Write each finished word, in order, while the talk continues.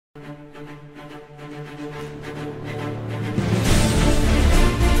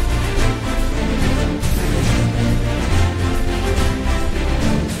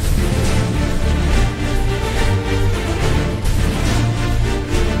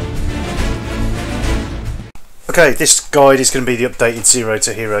Okay, this guide is going to be the updated Zero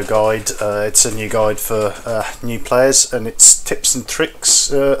to Hero guide. It's a new guide for new players, and it's tips and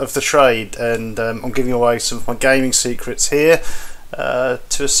tricks of the trade, and I'm giving away some of my gaming secrets here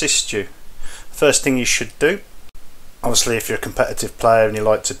to assist you. First thing you should do, obviously if you're a competitive player and you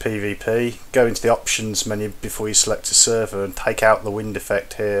like to PvP, go into the options menu before you select a server and take out the wind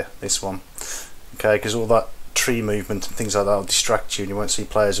effect here, this one. Okay, because all that tree movement and things like that will distract you and you won't see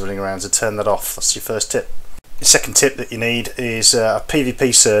players running around, so turn that off. That's your first tip. The second tip that you need is a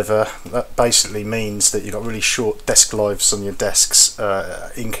PvP server. That basically means that you've got really short desk lives on your desks,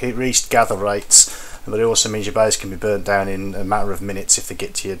 increased gather rates, but it also means your base can be burnt down in a matter of minutes if they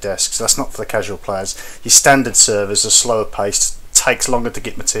get to your desk. So that's not for the casual players. Your standard servers are slower paced, takes longer to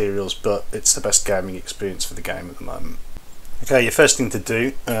get materials, but it's the best gaming experience for the game at the moment. Okay, your first thing to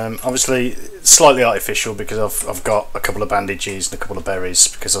do, obviously slightly artificial because I've got a couple of bandages and a couple of berries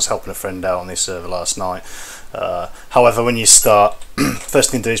because I was helping a friend out on this server last night. However, when you start,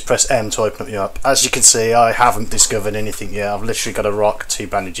 first thing to do is press M to open up your up. As you can see, I haven't discovered anything yet. I've literally got a rock, 2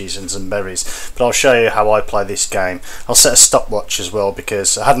 bandages and some berries, but I'll show you how I play this game. I'll set a stopwatch as well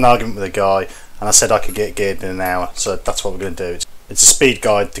because I had an argument with a guy and I said I could get geared in an hour, so that's what we're going to do. It's a speed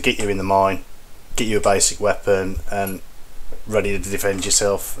guide to get you in the mine, get you a basic weapon and ready to defend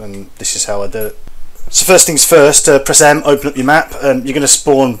yourself, and this is how I do it. So first things first, press M, open up your map, and you're going to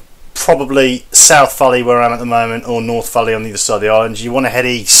spawn probably South Valley where I'm at the moment, or North Valley on the other side of the island. You want to head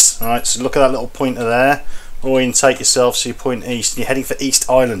east, alright, so look at that little pointer there, orientate yourself so you point east, and you're heading for East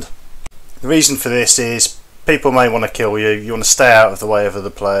Island. The reason for this is people may want to kill you, you want to stay out of the way of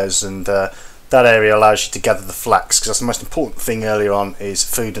other players, and that area allows you to gather the flax, because that's the most important thing earlier on is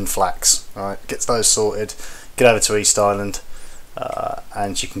food and flax. Alright, get those sorted, get over to East Island,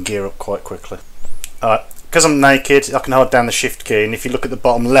 and you can gear up quite quickly. Because I'm naked, I can hold down the shift key, and if you look at the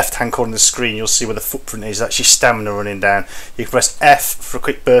bottom left hand corner of the screen, you'll see where the footprint is. That's your stamina running down. You can press F for a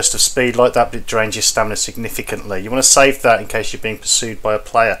quick burst of speed like that, but it drains your stamina significantly. You want to save that in case you're being pursued by a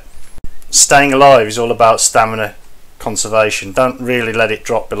player. Staying alive is all about stamina conservation. Don't really let it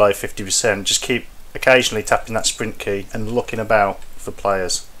drop below 50%. Just keep occasionally tapping that sprint key and looking about for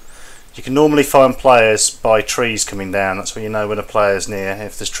players. You can normally find players by trees coming down. That's where you know when a player's near,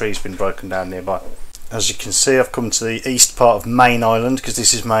 if there's trees been broken down nearby. As you can see, I've come to the east part of Main Island, because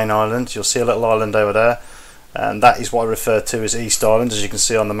this is Main Island. You'll see a little island over there, and that is what I refer to as East Island. As you can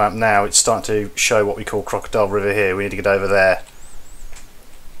see on the map now, it's starting to show what we call Crocodile River here. We need to get over there.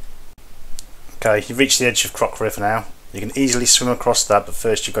 Okay, you've reached the edge of Croc River now. You can easily swim across that, but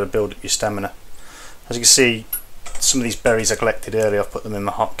first you've got to build up your stamina. As you can see, some of these berries I collected earlier, I've put them in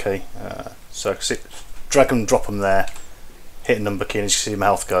my hotkey. So I can drag them and drop them there, hit a number key, and as you can see my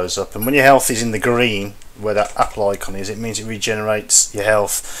health goes up. And when your health is in the green, where that apple icon is, it means it regenerates your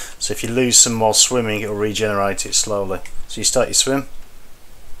health. So if you lose some while swimming, it will regenerate it slowly. So you start your swim,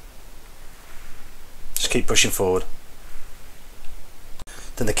 just keep pushing forward.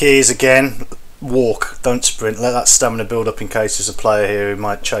 Then the key is again, walk, don't sprint. Let that stamina build up in case there's a player here who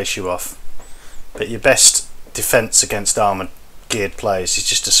might chase you off. But your best defence against armoured geared players is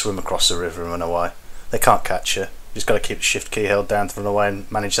just to swim across the river and run away. They can't catch you. You've just got to keep the shift key held down to run away and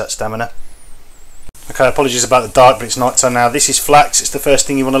manage that stamina. Okay, apologies about the dark, but it's night time now. This is flax. It's the first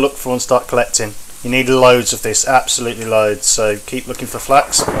thing you want to look for and start collecting. You need loads of this, absolutely loads, so keep looking for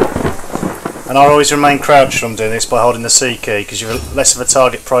flax. And I always remain crouched when I'm doing this by holding the C key, because you're less of a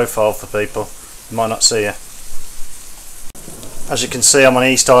target profile for people. They might not see you. As you can see, I'm on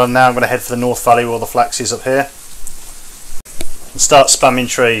East Island now. I'm going to head for the North Valley where all the flax is up here. And start spamming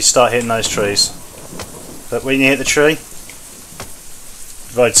trees, start hitting those trees. But when you hit the tree,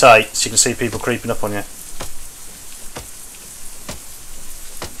 rotate so you can see people creeping up on you.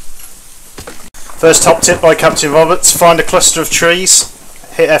 First top tip by Captain Roberts, find a cluster of trees,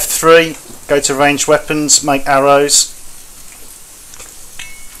 hit F3, go to ranged weapons, make arrows,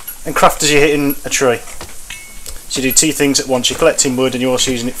 and craft as you're hitting a tree. So you do 2 things at once, you're collecting wood and you're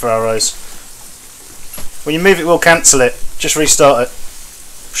also using it for arrows. When you move it will cancel it, just restart it.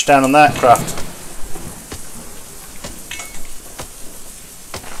 Push down on that, craft.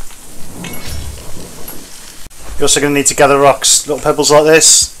 You're also going to need to gather rocks, little pebbles like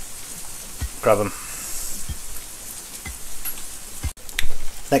this, grab them.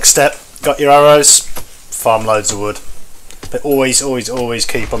 Next step, got your arrows, farm loads of wood. But always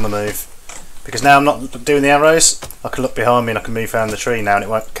keep on the move. Because now I'm not doing the arrows, I can look behind me and I can move around the tree now and it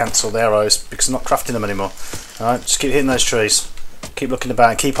won't cancel the arrows because I'm not crafting them anymore. Alright, just keep hitting those trees. Keep looking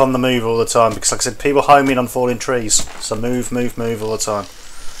about and keep on the move all the time because like I said, people home in on falling trees. So move all the time.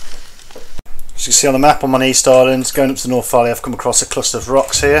 As you can see on the map, I'm on East Island, going up to the North Valley. I've come across a cluster of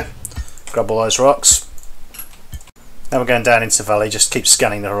rocks here. Grab all those rocks. Now we're going down into the valley, just keep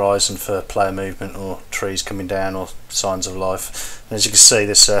scanning the horizon for player movement or trees coming down or signs of life. And as you can see,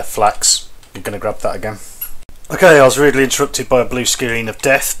 this flax, you're going to grab that again. Okay, I was rudely interrupted by a blue screen of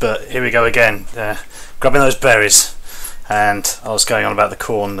death, but here we go again, grabbing those berries. And I was going on about the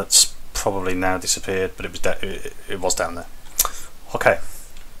corn that's probably now disappeared, but it was down there. Okay.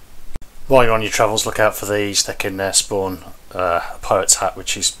 While you're on your travels, look out for these. They can spawn a pirate's hat,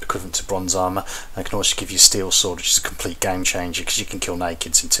 which is equivalent to bronze armour. They can also give you a steel sword, which is a complete game changer because you can kill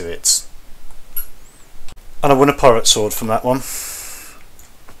nakeds in 2 hits. And I won a pirate sword from that one.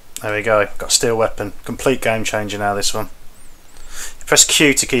 There we go, got a steel weapon. Complete game changer now, this one. You press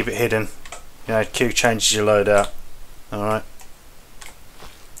Q to keep it hidden. You know, Q changes your loadout. Alright.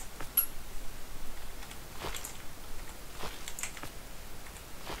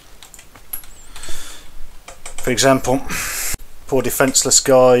 For example, poor defenceless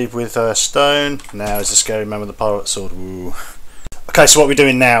guy with a stone. Now is a scary man with a pirate sword. Woo. Okay, so what we're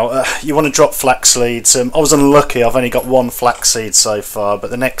doing now, you want to drop flax seeds. I was unlucky, I've only got 1 flax seed so far,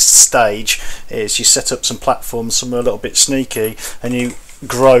 but the next stage is you set up some platforms somewhere a little bit sneaky and you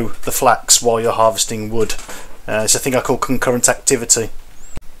grow the flax while you're harvesting wood. It's a thing I call concurrent activity.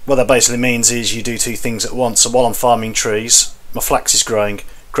 What that basically means is you do 2 things at once. So while I'm farming trees, my flax is growing.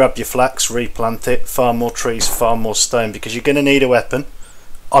 Grab your flax, replant it, farm more trees, farm more stone, because you're going to need a weapon.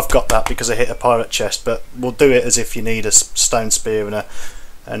 I've got that because I hit a pirate chest, but we'll do it as if you need a stone spear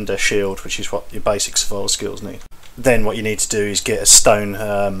and a shield, which is what your basic survival skills need. Then what you need to do is get a stone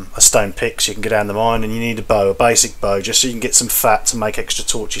pick so you can go down the mine, and you need a bow, a basic bow, just so you can get some fat to make extra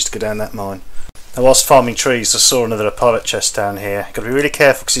torches to go down that mine. Now whilst farming trees, I saw another pirate chest down here. Got to be really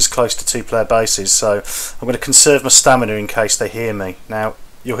careful because it's close to 2-player bases, so I'm going to conserve my stamina in case they hear me. Now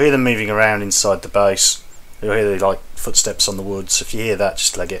you'll hear them moving around inside the base. You'll hear like footsteps on the woods. If you hear that,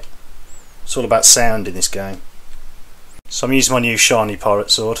 just leg it. It's all about sound in this game. So I'm using my new shiny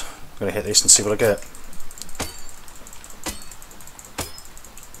pirate sword. I'm going to hit this and see what I get.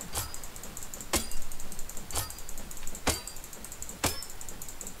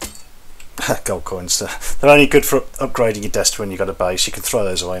 Gold coins. They're only good for upgrading your desk when you've got a base. You can throw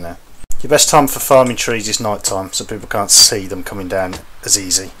those away now. Your best time for farming trees is night time, so people can't see them coming down as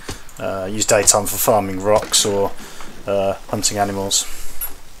easy. Use daytime for farming rocks or hunting animals.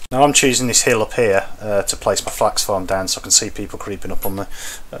 Now I'm choosing this hill up here to place my flax farm down so I can see people creeping up on me.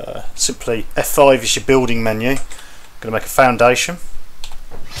 Simply F5 is your building menu. I'm going to make a foundation.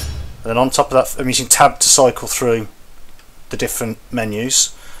 And then on top of that, I'm using tab to cycle through the different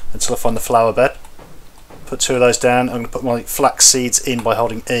menus until I find the flower bed. Put 2 of those down. I'm going to put my flax seeds in by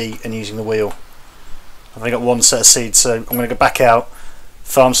holding E and using the wheel. I've only got 1 set of seeds, so I'm going to go back out,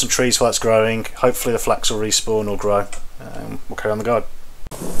 farm some trees while it's growing. Hopefully the flax will respawn or grow. We'll carry on the guide.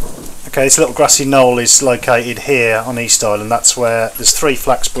 Okay, this little grassy knoll is located here on East Island. That's where there's 3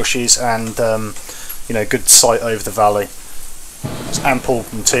 flax bushes and you know, good sight over the valley. There's ample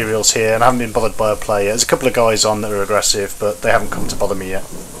materials here, and I haven't been bothered by a player. There's a couple of guys on that are aggressive, but they haven't come to bother me yet.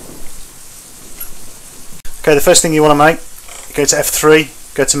 Okay, the first thing you want to make, go to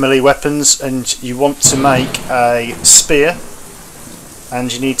F3, go to melee weapons, and you want to make a spear,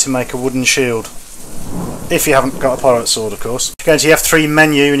 and you need to make a wooden shield. If you haven't got a pirate sword, of course. You go into your F3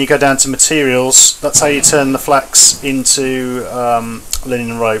 menu and you go down to materials. That's how you turn the flax into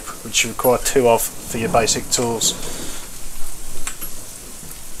linen and rope, which you require 2 of for your basic tools.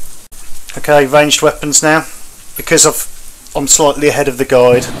 Okay, ranged weapons now. Because I'm slightly ahead of the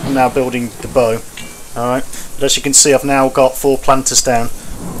guide, I'm now building the bow. Alright, but as you can see, I've now got 4 planters down.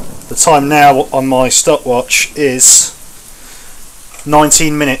 The time now on my stopwatch is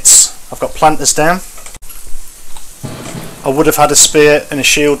 19 minutes. I've got planters down. I would have had a spear and a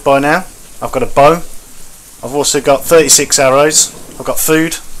shield by now. I've got a bow. I've also got 36 arrows. I've got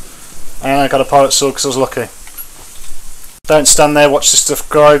food. And I got a pirate sword because I was lucky. Don't stand there, watch the stuff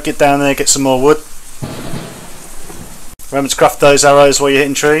grow. Get down there, get some more wood. Remember to craft those arrows while you're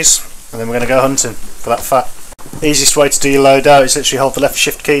hitting trees. And then we're going to go hunting for that fat. Easiest way to do your loadout is literally hold the left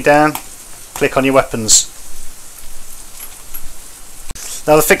shift key down, click on your weapons.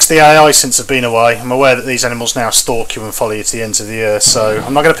 Now they've fixed the AI since I've been away. I'm aware that these animals now stalk you and follow you to the ends of the earth, so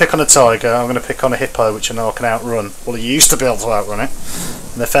I'm not going to pick on a tiger, I'm going to pick on a hippo, which I know I can outrun. Well, you used to be able to outrun it,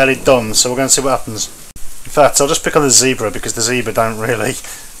 and they're fairly dumb, so we're going to see what happens. In fact, I'll just pick on the zebra because the zebra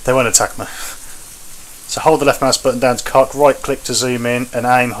they won't attack me. So hold the left mouse button down to cock, right click to zoom in and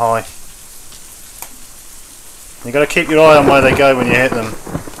aim high. You've got to keep your eye on where they go when you hit them.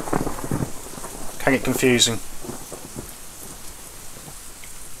 Can get confusing.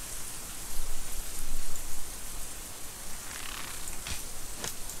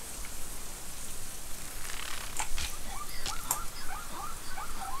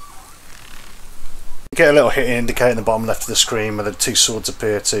 get a little hit indicator in the bottom left of the screen where the two swords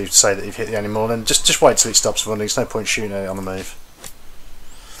appear to say that you've hit the animal, and just wait till it stops running. There's no point shooting it on the move.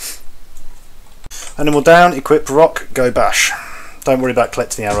 Animal down, equip, rock, go bash. Don't worry about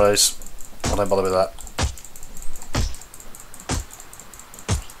collecting the arrows. I don't bother with that.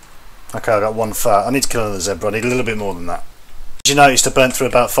 Okay, I got one fat. I need to kill another zebra. I need a little bit more than that. As you noticed, I burnt through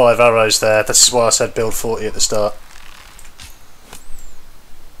about 5 arrows there. This is why I said build 40 at the start.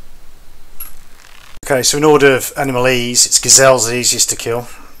 Okay, so in order of animal ease, it's gazelle's the easiest to kill,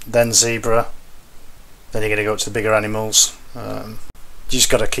 then zebra, then you're going to go up to the bigger animals. You just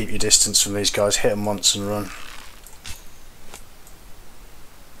got to keep your distance from these guys, hit them once and run.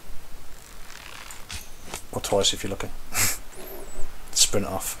 Or twice if you're lucky. Sprint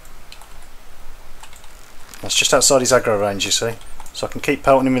off. That's just outside his aggro range, you see. So I can keep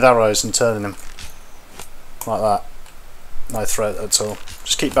pelting him with arrows and turning him. Like that. No threat at all.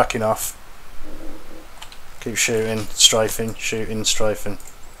 Just keep backing off. Keep shooting, strafing, shooting, strafing.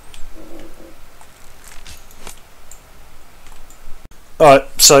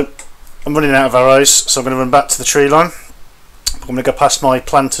 Alright, so I'm running out of arrows, so I'm going to run back to the tree line. I'm going to go past my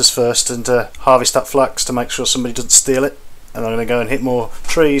planters first and harvest that flax to make sure somebody doesn't steal it. And I'm going to go and hit more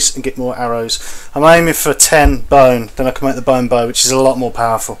trees and get more arrows. I'm aiming for 10 bone, then I can make the bone bow, which is a lot more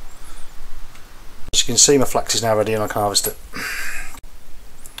powerful. As you can see, my flax is now ready and I can harvest it.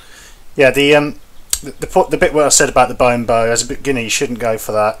 Yeah, the bit where I said about the bone bow, as a beginner you shouldn't go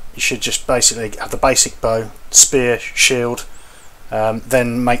for that. You should just basically have the basic bow, spear, shield,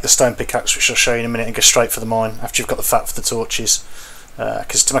 then make the stone pickaxe, which I'll show you in a minute, and go straight for the mine after you've got the fat for the torches.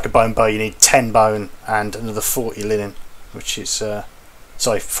 Because to make a bone bow you need 10 bone and another 40 linen, which is,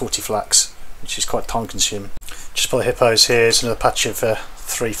 40 flax, which is quite time consuming. Just for the hippos, here's another patch of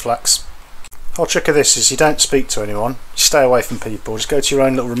 3 flax. The whole trick of this is you don't speak to anyone, you stay away from people, just go to your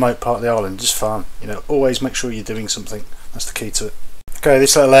own little remote part of the island, just farm. You know, always make sure you're doing something, that's the key to it. Okay,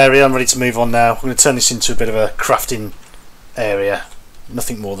 this little area, I'm ready to move on now. I'm going to turn this into a bit of a crafting area,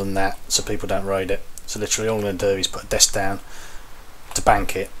 nothing more than that, so people don't raid it. So literally all I'm going to do is put a desk down to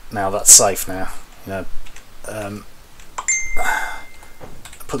bank it. Now that's safe now, you know.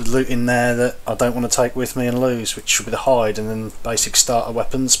 Put the loot in there that I don't want to take with me and lose, which should be the hide and then basic starter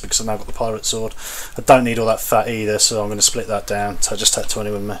weapons, because I've now got the pirate sword. I don't need all that fat either, so I'm going to split that down, so I just take 20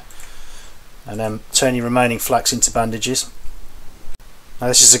 with me. And then turn your remaining flax into bandages. Now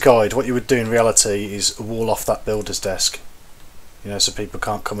this is a guide. What you would do in reality is wall off that builder's desk, you know, so people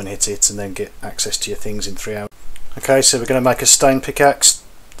can't come and hit it and then get access to your things in 3 hours. Okay, so we're going to make a stone pickaxe.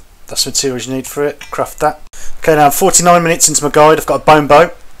 That's the materials you need for it. Craft that. Okay, now I'm 49 minutes into my guide. I've got a bone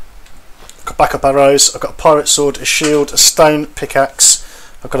bow, I've got backup arrows, I've got a pirate sword, a shield, a stone pickaxe.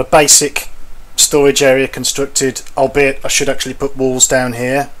 I've got a basic storage area constructed, albeit I should actually put walls down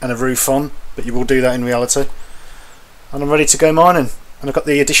here and a roof on, but you will do that in reality. And I'm ready to go mining. And I've got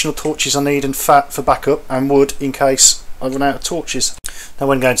the additional torches I need and fat for backup and wood in case I run out of torches. Now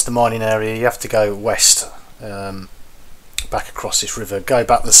when going to the mining area you have to go west, back across this river. Go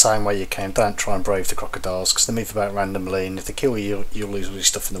back the same way you came. Don't try and brave the crocodiles because they move about randomly, and if they kill you you'll lose all your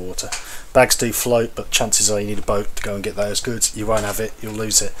stuff in the water. Bags do float, but chances are you need a boat to go and get those goods. You won't have it, you'll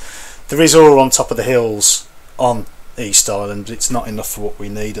lose it. There is ore on top of the hills on East Island, but it's not enough for what we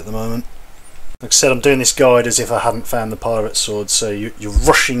need at the moment. Like I said, I'm doing this guide as if I hadn't found the pirate sword, so you're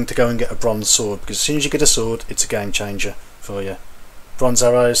rushing to go and get a bronze sword, because as soon as you get a sword it's a game changer for you. Bronze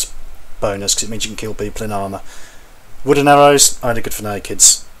arrows, bonus, because it means you can kill people in armour. Wooden arrows, only good for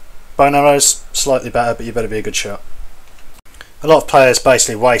nakeds. Bone arrows, slightly better, but you better be a good shot. A lot of players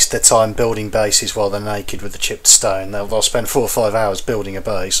basically waste their time building bases while they're naked with the chipped stone. They'll spend 4 or 5 hours building a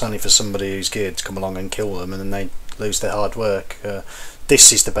base, only for somebody who's geared to come along and kill them, and then they lose their hard work.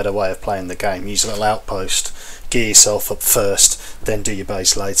 This is the better way of playing the game. Use a little outpost, gear yourself up first, then do your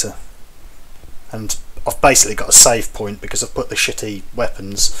base later. And I've basically got a save point because I've put the shitty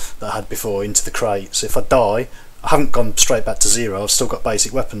weapons that I had before into the crate, so if I die I haven't gone straight back to 0, I've still got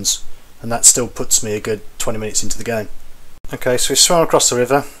basic weapons, and that still puts me a good 20 minutes into the game. Okay, so we've swum across the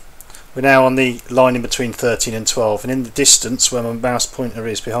river. We're now on the line in between 13 and 12, and in the distance where my mouse pointer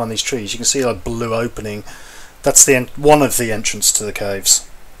is behind these trees you can see a blue opening. That's one of the entrance to the caves.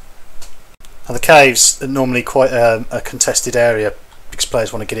 Now the caves are normally quite a contested area because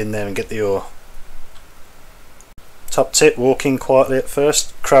players want to get in there and get the ore. Top tip, walk in quietly at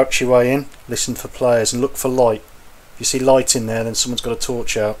first, crouch your way in, listen for players and look for light. If you see light in there then someone's got a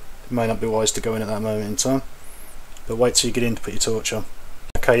torch out. It may not be wise to go in at that moment in time, but wait till you get in to put your torch on.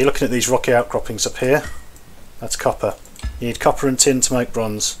 Okay, you're looking at these rocky outcroppings up here. That's copper. You need copper and tin to make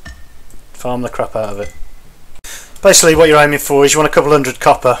bronze. Farm the crap out of it. Basically what you're aiming for is you want a couple hundred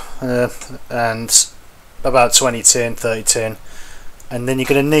copper and about 20 tin, 30 tin, and then you're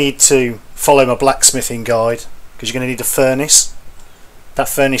going to need to follow my blacksmithing guide, because you're going to need a furnace. That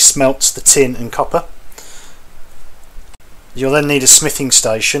furnace smelts the tin and copper. You'll then need a smithing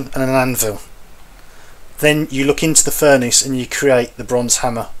station and an anvil. Then you look into the furnace and you create the bronze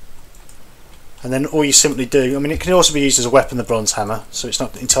hammer. And then all you simply do, I mean, it can also be used as a weapon, the bronze hammer, so it's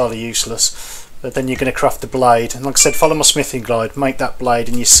not entirely useless, but then you're going to craft the blade, and like I said, follow my smithing guide, make that blade,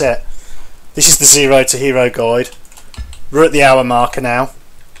 and you're set. This is the Zero to Hero guide. We're at the hour marker now.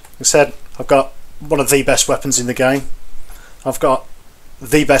 Like I said, I've got one of the best weapons in the game. I've got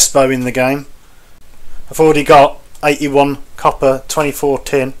the best bow in the game. I've already got 81 copper, 24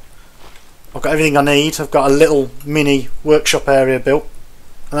 tin. I've got everything I need. I've got a little mini workshop area built,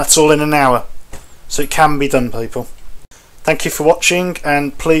 and that's all in an hour. So it can be done, people. Thank you for watching,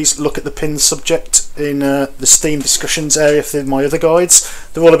 and please look at the pinned subject in the Steam discussions area for my other guides.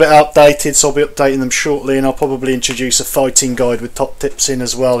 They're all a bit outdated, so I'll be updating them shortly, and I'll probably introduce a fighting guide with top tips in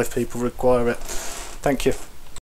as well if people require it. Thank you.